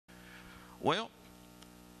Well,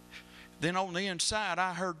 then on the inside,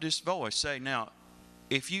 I heard this voice say, now,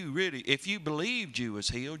 if you believed you was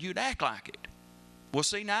healed, you'd act like it. Well,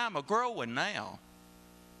 see, now I'm growing now.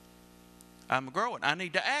 I'm growing. I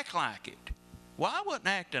need to act like it. Well, I wasn't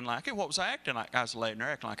acting like it. What was I acting like? I was laying there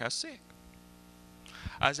acting like I was sick.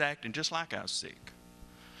 I was acting just like I was sick.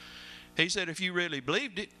 He said, if you really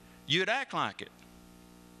believed it, you'd act like it.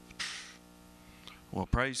 Well,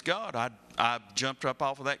 praise God. I jumped up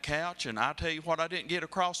off of that couch, and I tell you what, I didn't get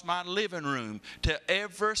across my living room till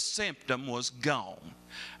every symptom was gone.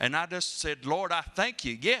 And I just said, Lord, I thank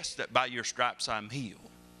you, yes, that by your stripes I'm healed.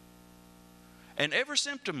 And every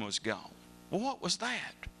symptom was gone. Well, what was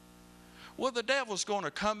that? Well, the devil's going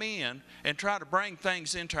to come in and try to bring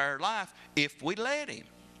things into our life if we let him.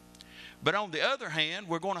 But on the other hand,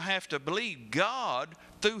 we're going to have to believe God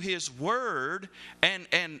through His Word and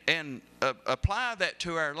apply that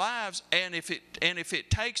to our lives. And if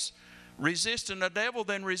it takes resisting the devil,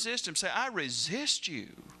 then resist him. Say, I resist you.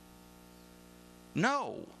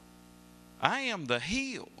 No, I am the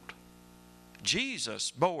healed.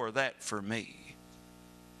 Jesus bore that for me.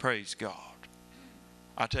 Praise God.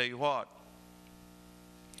 I tell you what,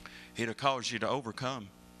 it'll cause you to overcome.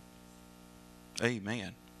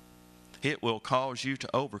 Amen. It will cause you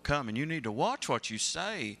to overcome. And you need to watch what you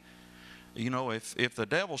say. You know, if the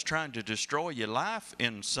devil's trying to destroy your life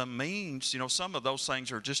in some means, you know, some of those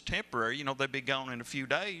things are just temporary. You know, they'll be gone in a few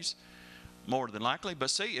days, more than likely.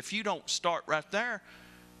 But see, if you don't start right there,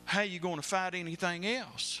 how are you going to fight anything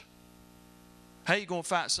else? How are you going to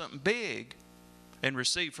fight something big and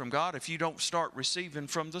receive from God if you don't start receiving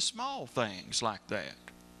from the small things like that?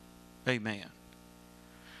 Amen.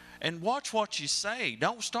 And watch what you say.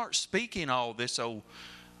 Don't start speaking all this old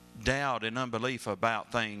doubt and unbelief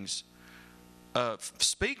about things.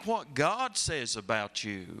 Speak what God says about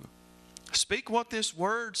you. Speak what this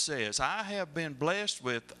word says. I have been blessed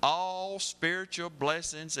with all spiritual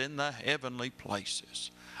blessings in the heavenly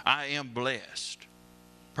places. I am blessed.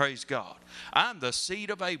 Praise God. I'm the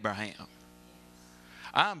seed of Abraham.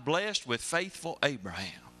 I'm blessed with faithful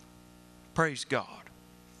Abraham. Praise God.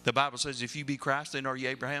 The Bible says, if you be Christ, then are ye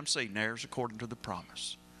Abraham's seed and heirs according to the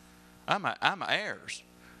promise. I'm heirs.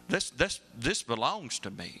 This belongs to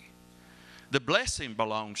me. The blessing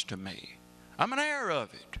belongs to me. I'm an heir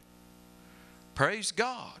of it. Praise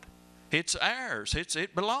God. It's ours.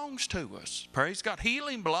 It belongs to us. Praise God.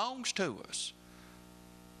 Healing belongs to us.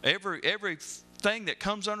 Everything that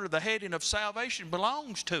comes under the heading of salvation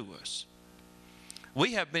belongs to us.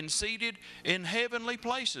 We have been seated in heavenly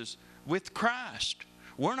places with Christ.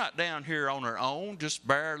 We're not down here on our own, just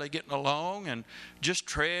barely getting along and just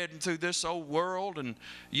treading through this old world and,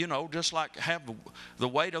 you know, just like have the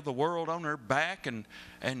weight of the world on our back and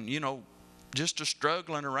you know, just a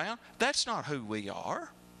struggling around. That's not who we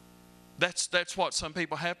are. That's what some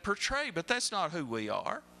people have portrayed, but that's not who we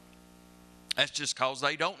are. That's just because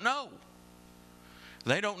they don't know.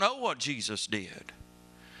 They don't know what Jesus did.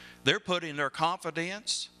 They're putting their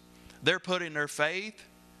confidence, they're putting their faith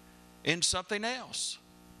in something else,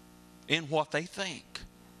 in what they think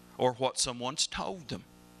or what someone's told them.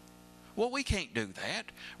 Well, we can't do that.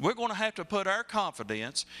 We're going to have to put our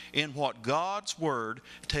confidence in what God's Word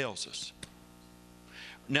tells us.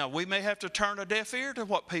 Now, we may have to turn a deaf ear to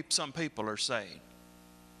what some people are saying.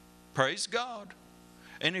 Praise God.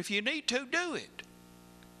 And if you need to, do it.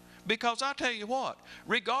 Because I tell you what,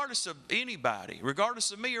 regardless of anybody,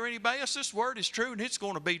 regardless of me or anybody else, this Word is true and it's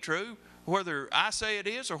going to be true. Whether I say it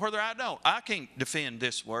is or whether I don't. I can't defend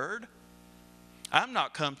this Word. I'm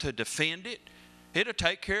not come to defend it. It'll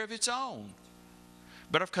take care of its own.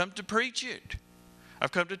 But I've come to preach it.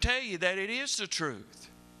 I've come to tell you that it is the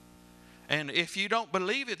truth. And if you don't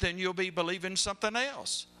believe it, then you'll be believing something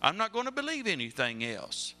else. I'm not going to believe anything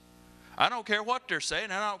else. I don't care what they're saying,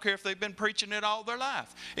 and I don't care if they've been preaching it all their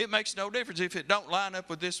life. It makes no difference. If it don't line up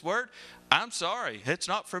with this Word, I'm sorry. It's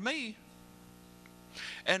not for me.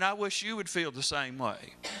 And I wish you would feel the same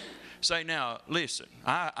way. Say, now, listen,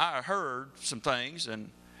 I heard some things, and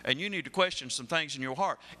you need to question some things in your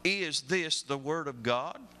heart. Is this the Word of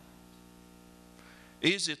God?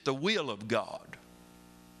 Is it the will of God?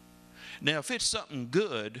 Now, if it's something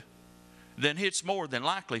good, then it's more than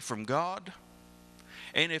likely from God.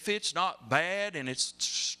 And if it's not bad and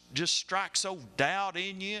it's just strikes so doubt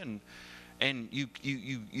in you and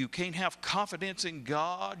you can't have confidence in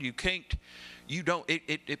God,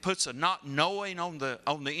 it puts a not knowing on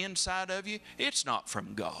the inside of you, it's not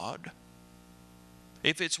from God.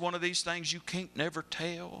 If it's one of these things you can't never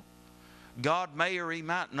tell, God may or He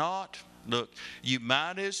might not, look, you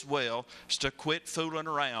might as well quit fooling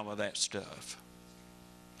around with that stuff.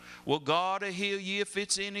 Well, God will heal you if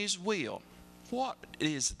it's in His will. What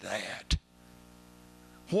is that?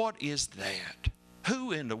 What is that?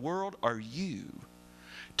 Who in the world are you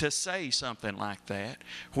to say something like that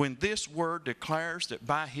when this word declares that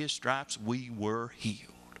by His stripes we were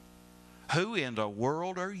healed? Who in the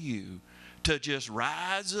world are you to just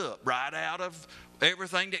rise up right out of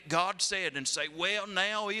everything that God said and say, well,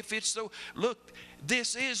 now if it's the, look,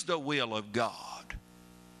 this is the will of God.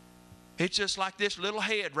 It's just like this little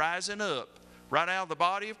head rising up right out of the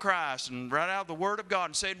body of Christ and right out of the Word of God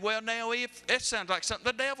and said, well, now if, that sounds like something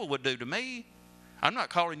the devil would do to me. I'm not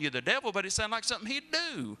calling you the devil, but it sounds like something he'd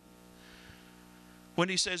do. When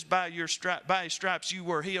he says, by His stripes you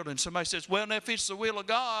were healed, and somebody says, well, now if it's the will of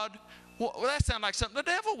God, well, that sounds like something the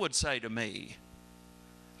devil would say to me.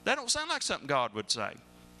 That don't sound like something God would say.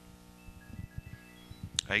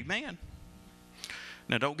 Amen.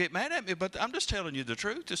 Now, don't get mad at me, but I'm just telling you the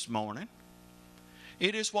truth this morning.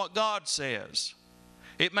 It is what God says.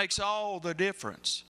 It makes all the difference.